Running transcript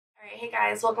Alright, hey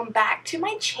guys, welcome back to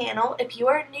my channel. If you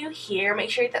are new here, make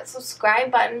sure you hit that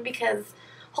subscribe button because,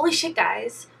 holy shit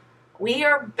guys, we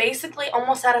are basically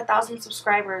almost at 1,000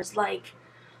 subscribers. Like,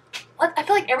 what? I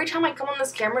feel like every time I come on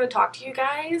this camera to talk to you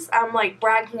guys, I'm like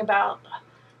bragging about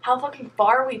how fucking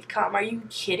far we've come. Are you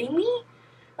kidding me?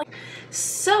 Like,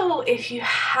 so if you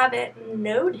haven't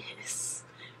noticed,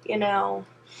 you know,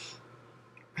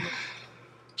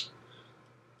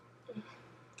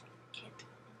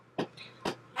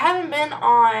 I haven't been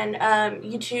on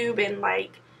YouTube in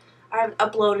like, I've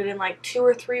uploaded in like 2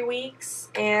 or 3 weeks,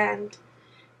 and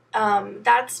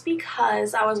that's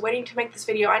because I was waiting to make this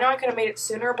video. I know I could have made it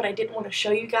sooner, but I didn't want to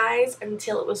show you guys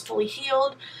until it was fully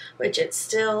healed, which it's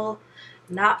still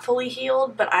not fully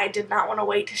healed, but I did not want to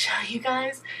wait to show you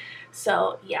guys.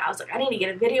 So yeah, I was like, I need to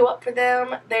get a video up for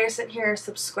them. They're sitting here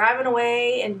subscribing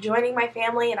away and joining my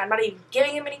family, and I'm not even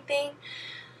giving them anything.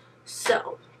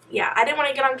 So yeah, I didn't want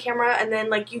to get on camera and then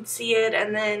like you'd see it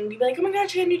and then you'd be like, oh my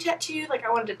gosh, I have a new tattoo. Like, I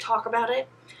wanted to talk about it.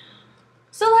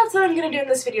 So that's what I'm going to do in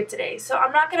this video today. So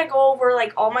I'm not going to go over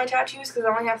like all my tattoos because I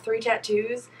only have 3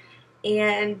 tattoos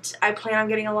and I plan on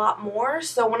getting a lot more.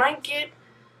 So when I get,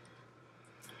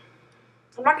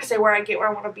 I'm not going to say where I get where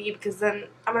I want to be because then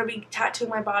I'm going to be tattooing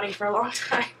my body for a long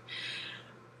time.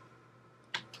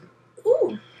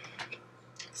 Ooh,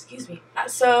 excuse me.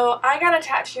 So I got a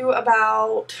tattoo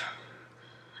about,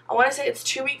 I want to say it's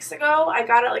 2 weeks ago. I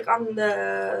got it like on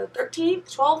the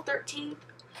 13th, 12th, 13th.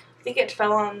 I think it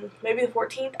fell on maybe the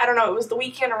 14th. I don't know. It was the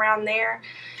weekend around there.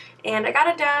 And I got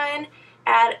it done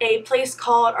at a place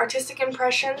called Artistic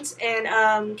Impressions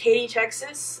in Katy,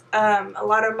 Texas. A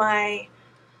lot of my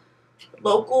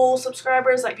local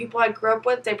subscribers, like people I grew up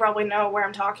with, they probably know where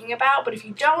I'm talking about. But if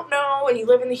you don't know and you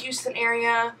live in the Houston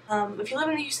area, and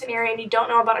you don't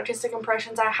know about Artistic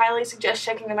Impressions, I highly suggest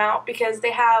checking them out because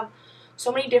they have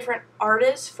so many different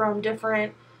artists from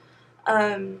different,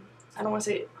 I don't want to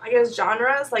say, I guess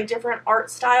genres, like different art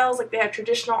styles. Like they have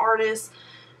traditional artists,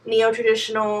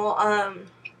 neo-traditional,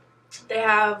 they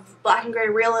have black and gray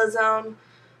realism,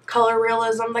 color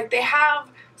realism. Like they have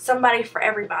somebody for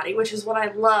everybody, which is what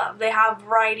I love. They have a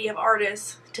variety of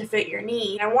artists to fit your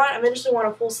need. I eventually want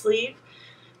a full sleeve,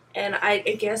 and I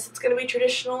guess it's going to be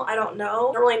traditional. I don't know.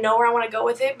 I don't really know where I want to go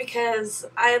with it because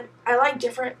I like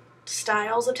different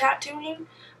styles of tattooing.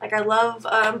 Like I love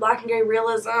black and gray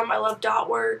realism. I love dot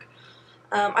work.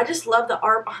 I just love the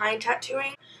art behind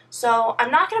tattooing. So I'm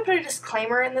not going to put a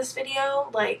disclaimer in this video.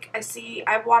 Like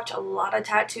I've watched a lot of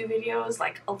tattoo videos,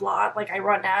 like a lot. Like I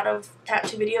run out of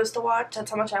tattoo videos to watch. That's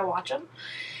how much I watch them.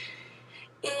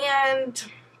 And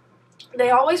they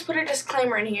always put a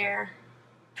disclaimer in here.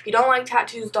 If you don't like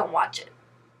tattoos, don't watch it.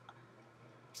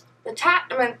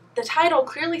 The title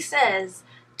clearly says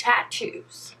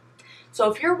tattoos. So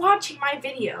if you're watching my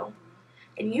video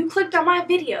and you clicked on my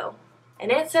video and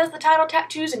it says the title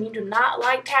tattoos and you do not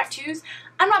like tattoos,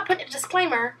 I'm not putting a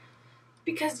disclaimer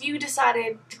because you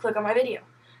decided to click on my video.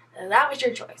 That was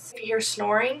your choice. If you hear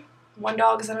snoring, one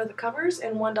dog is under the covers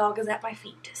and one dog is at my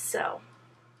feet. So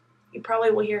you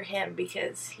probably will hear him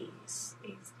because he's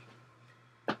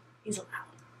loud.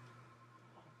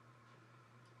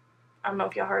 I don't know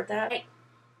if y'all heard that.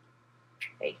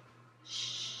 Hey.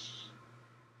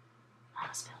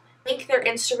 Link their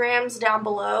Instagrams down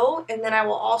below, and then I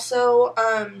will also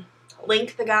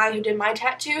link the guy who did my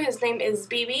tattoo. His name is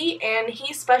BB, and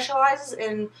he specializes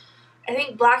in, I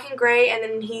think, black and gray, and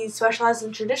then he specializes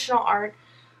in traditional art,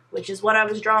 which is what I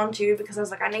was drawn to because I was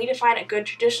like, I need to find a good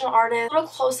traditional artist. A little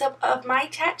close-up of my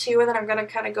tattoo, and then I'm going to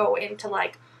kind of go into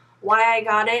like why I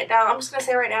got it. Now, I'm just going to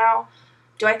say right now,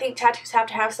 do I think tattoos have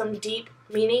to have some deep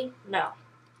meaning? No.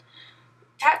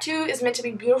 Tattoo is meant to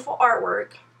be beautiful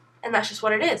artwork. And that's just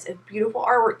what it is. It's beautiful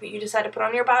artwork that you decide to put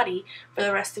on your body for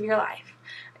the rest of your life.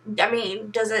 I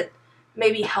mean, does it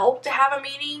maybe help to have a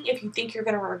meaning if you think you're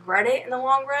going to regret it in the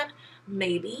long run?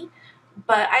 Maybe.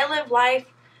 But I live life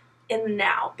in the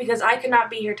now because I could not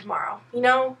be here tomorrow, you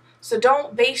know? So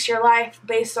don't base your life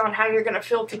based on how you're going to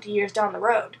feel 50 years down the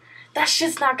road. That's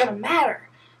just not going to matter.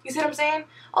 You see what I'm saying?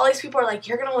 All these people are like,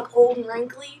 you're going to look old and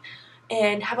wrinkly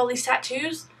and have all these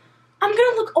tattoos. I'm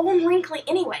going to look old and wrinkly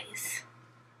anyways.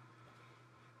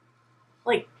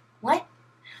 Like, what?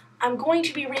 I'm going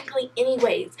to be wrinkly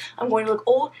anyways. I'm going to look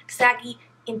old, saggy,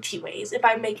 anyways, if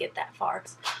I make it that far.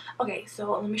 Okay,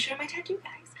 so let me show you my tattoo,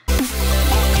 guys.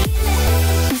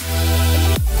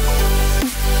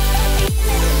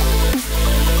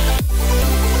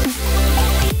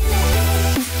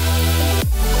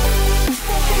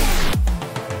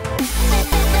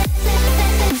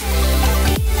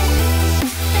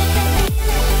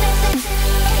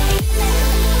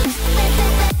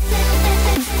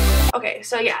 Okay,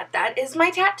 so yeah, that is is my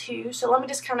tattoo. So let me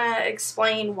just kind of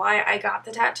explain why I got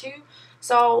the tattoo.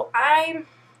 So I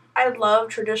love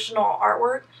traditional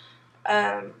artwork.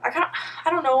 I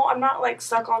don't know, I'm not like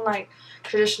stuck on like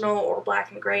traditional or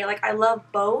black and gray. Like I love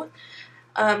both.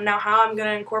 Now how I'm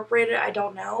gonna incorporate it, I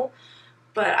don't know.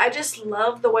 But I just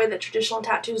love the way that traditional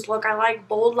tattoos look. I like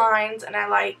bold lines and I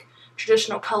like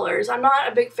traditional colors. I'm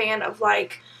not a big fan of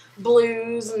like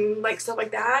blues and like stuff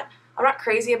like that. I'm not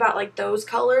crazy about like those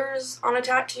colors on a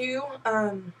tattoo.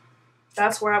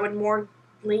 That's where I would more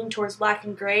lean towards black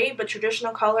and gray, but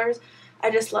traditional colors, I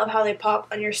just love how they pop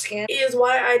on your skin. Is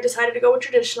why I decided to go with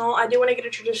traditional. I do want to get a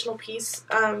traditional piece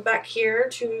back here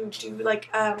to do like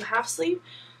half sleeve,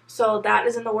 so that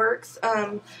is in the works.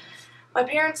 My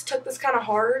parents took this kind of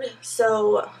hard,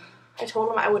 so I told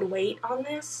them I would wait on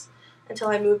this until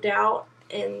I moved out,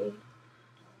 and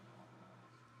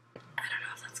I don't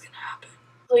know if that's gonna happen.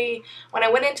 When I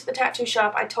went into the tattoo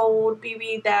shop, I told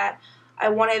BB that I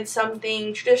wanted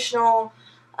something traditional.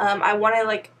 I wanted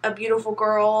like a beautiful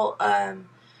girl,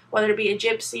 whether it be a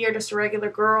gypsy or just a regular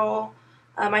girl.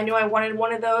 I knew I wanted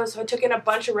one of those, so I took in a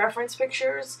bunch of reference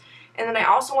pictures. And then I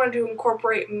also wanted to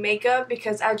incorporate makeup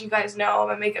because, as you guys know,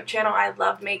 I'm a makeup channel. I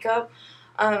love makeup.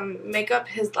 Makeup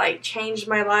has like changed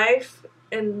my life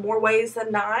in more ways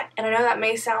than not. And I know that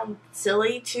may sound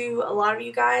silly to a lot of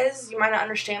you guys. You might not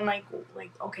understand like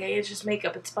okay, it's just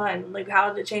makeup, it's fun. Like, how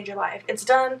did it change your life? It's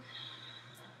done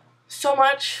so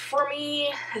much for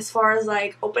me as far as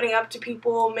like opening up to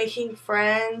people, making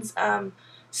friends,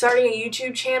 starting a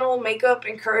YouTube channel. Makeup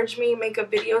encouraged me. Makeup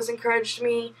videos encouraged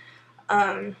me.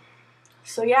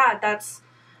 So yeah, that's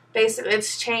basically,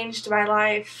 it's changed my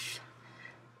life.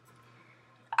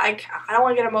 I don't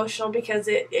want to get emotional because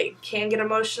it can get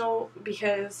emotional,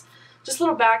 because just a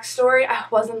little backstory, I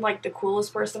wasn't like the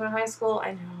coolest person in high school.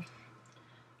 I know,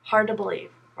 hard to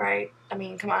believe, right? I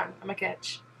mean, come on, I'm a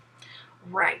catch.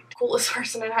 Right, coolest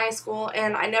person in high school,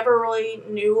 and I never really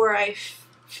knew where I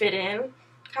fit in,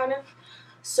 kind of.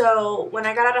 So when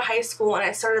I got out of high school and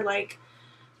I started like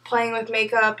playing with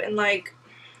makeup and like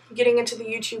getting into the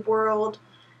YouTube world,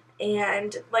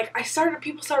 and like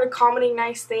people started commenting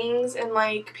nice things, and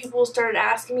like people started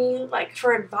asking me like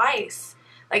for advice.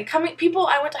 Like people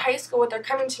I went to high school with, they're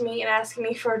coming to me and asking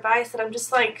me for advice, and I'm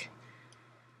just like,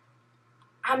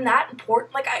 I'm that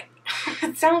important? Like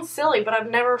it sounds silly, but I've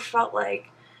never felt like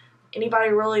anybody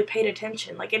really paid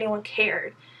attention, like anyone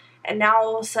cared. And now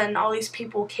all of a sudden all these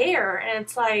people care, and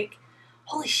it's like,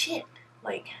 holy shit.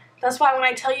 Like, that's why when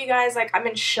I tell you guys, like, I'm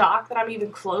in shock that I'm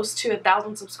even close to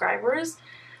 1,000 subscribers.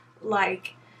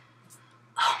 Like,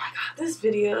 oh my god, this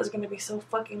video is going to be so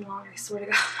fucking long, I swear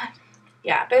to god.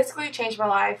 Yeah, basically it changed my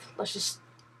life. Let's just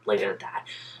leave it at that.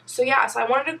 So yeah, so I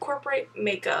wanted to incorporate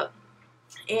makeup,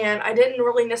 and I didn't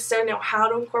really necessarily know how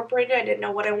to incorporate it. I didn't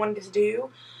know what I wanted to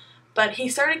do. But he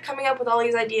started coming up with all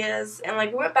these ideas, and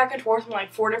like we went back and forth on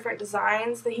like 4 different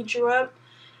designs that he drew up,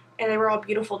 and they were all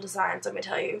beautiful designs, let me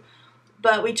tell you.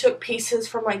 But we took pieces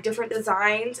from like different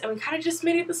designs, and we kind of just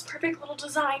made it this perfect little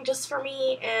design just for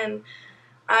me, and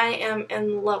I am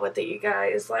in love with it, you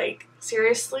guys. Like,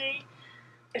 seriously,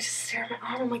 I just stare at my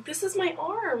arm. I'm like, this is my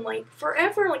arm, like,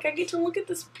 forever. Like, I get to look at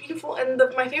this beautiful, and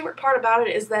my favorite part about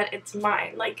it is that it's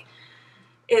mine. Like,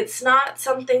 it's not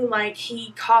something like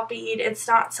he copied. It's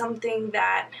not something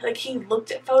that, like, he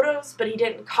looked at photos, but he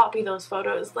didn't copy those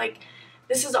photos. Like,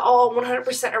 this is all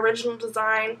 100% original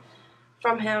design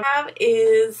from him.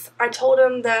 I told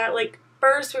him that, like,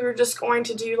 first we were just going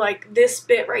to do like this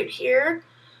bit right here.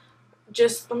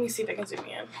 Just let me see if I can zoom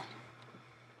in.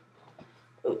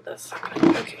 Oh, that's not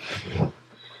good. Okay.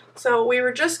 So we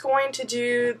were just going to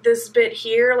do this bit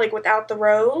here, like without the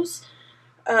rose,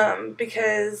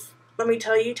 because let me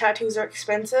tell you, tattoos are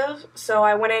expensive. So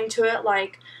I went into it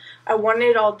like I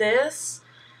wanted all this,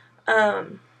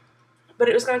 but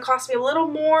it was going to cost me a little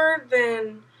more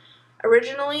than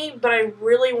originally, but I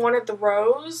really wanted the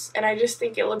rose, and I just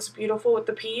think it looks beautiful with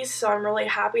the piece, so I'm really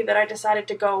happy that I decided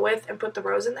to go with and put the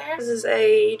rose in there. This is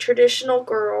a traditional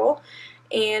girl,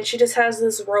 and she just has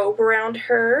this robe around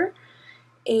her,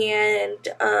 and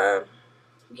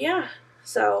yeah,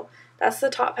 so that's the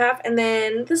top half. And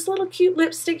then this little cute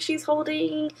lipstick she's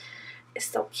holding is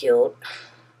so cute.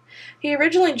 He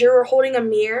originally drew her holding a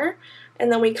mirror,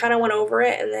 and then we kind of went over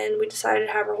it, and then we decided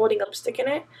to have her holding a lipstick in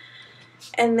it.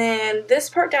 And then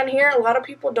this part down here, a lot of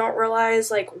people don't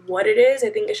realize like what it is. I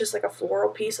think it's just like a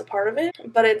floral piece, a part of it,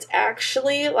 but it's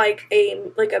actually like a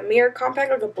mirror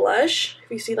compact, like a blush, if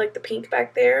you see like the pink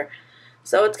back there.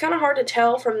 So it's kind of hard to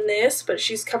tell from this, but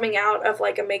she's coming out of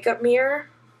like a makeup mirror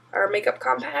or a makeup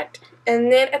compact.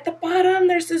 And then at the bottom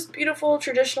there's this beautiful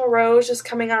traditional rose just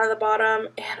coming out of the bottom,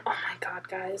 and oh my god,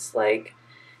 guys, like,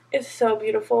 It's so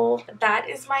beautiful. That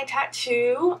is my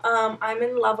tattoo. I'm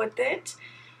in love with it.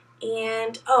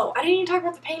 And, oh, I didn't even talk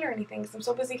about the pain or anything because I'm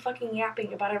so busy fucking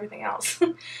yapping about everything else.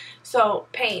 So,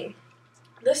 pain.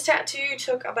 This tattoo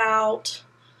took about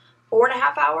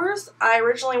 4.5 hours. I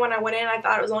originally, when I went in, I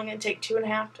thought it was only going to take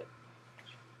 2.5 to...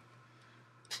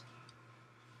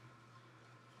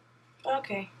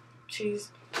 Okay. Jeez.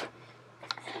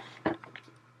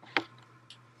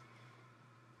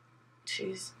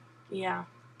 Yeah.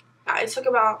 It took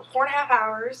about 4.5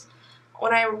 hours.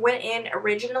 When I went in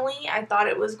originally, I thought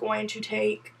it was going to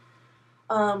take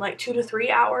like 2 to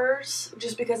 3 hours,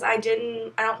 just because I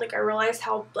don't think I realized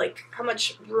how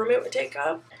much room it would take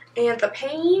up. And the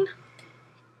pain,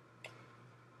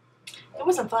 it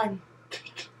wasn't fun,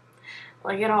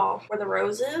 like at all. For the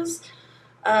roses,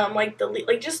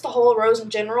 just the whole rose in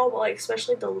general, but like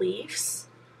especially the leaves.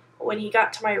 When he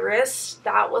got to my wrist,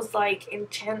 that was like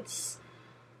intense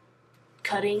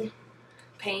cutting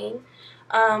pain.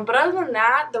 But other than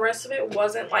that, the rest of it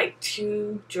wasn't like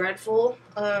too dreadful.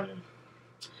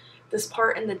 This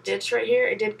part in the ditch right here,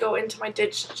 it did go into my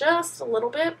ditch just a little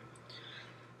bit.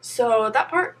 So that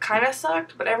part kind of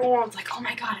sucked, but everyone was like, oh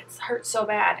my god, it hurts so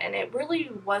bad. And it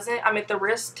really wasn't. I mean, the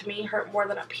wrist to me hurt more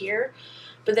than up here.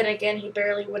 But then again, he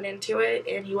barely went into it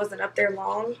and he wasn't up there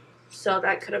long. So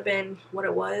that could have been what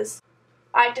it was.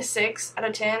 5 to 6 out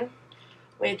of 10.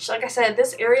 Which, like I said,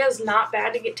 this area is not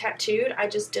bad to get tattooed. I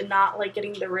just did not like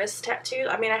getting the wrist tattooed.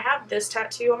 I mean, I have this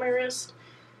tattoo on my wrist.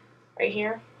 Right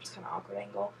here. It's kind of awkward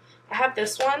angle. I have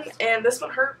this one, and this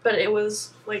one hurt, but it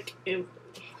was like, it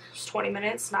was 20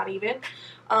 minutes, not even.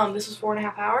 This was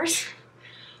 4.5 hours.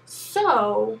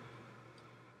 So,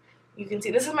 you can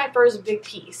see, this is my first big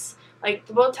piece. Like,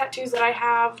 the both tattoos that I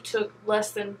have took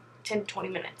less than 10 to 20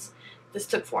 minutes. This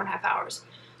took 4.5 hours.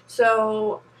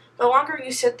 So, the longer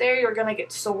you sit there, you're going to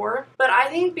get sore. But I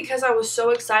think because I was so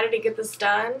excited to get this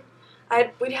done,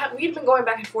 we'd been going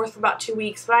back and forth for about 2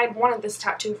 weeks, but I had wanted this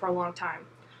tattoo for a long time.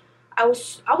 I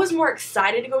was more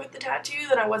excited to go get the tattoo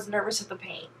than I was nervous at the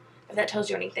pain, if that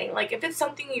tells you anything. Like, if it's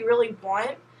something you really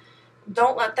want,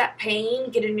 don't let that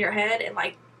pain get in your head and,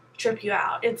 like, trip you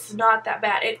out. It's not that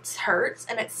bad. It hurts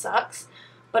and it sucks,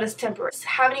 but it's temporary. If you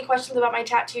have any questions about my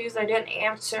tattoos that I didn't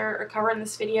answer or cover in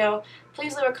this video,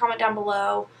 please leave a comment down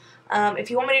below.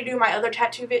 If you want me to do my other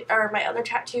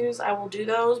tattoos, I will do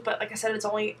those. But like I said, it's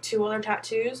only 2 other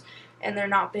tattoos, and they're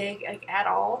not big like, at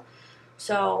all.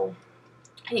 So,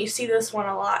 and you see this one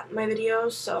a lot in my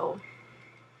videos. So,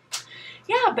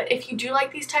 yeah. But if you do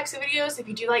like these types of videos, if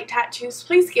you do like tattoos,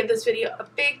 please give this video a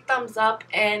big thumbs up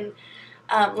and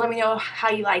let me know how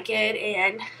you like it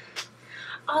and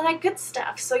all that good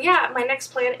stuff. So yeah, my next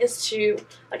plan is to,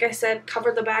 like I said,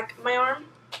 cover the back of my arm.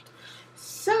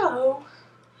 So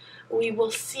we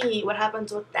will see what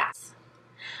happens with that.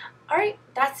 Alright,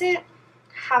 that's it.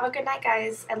 Have a good night,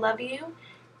 guys. I love you,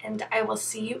 and I will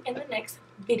see you in the next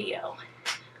video.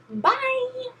 Bye!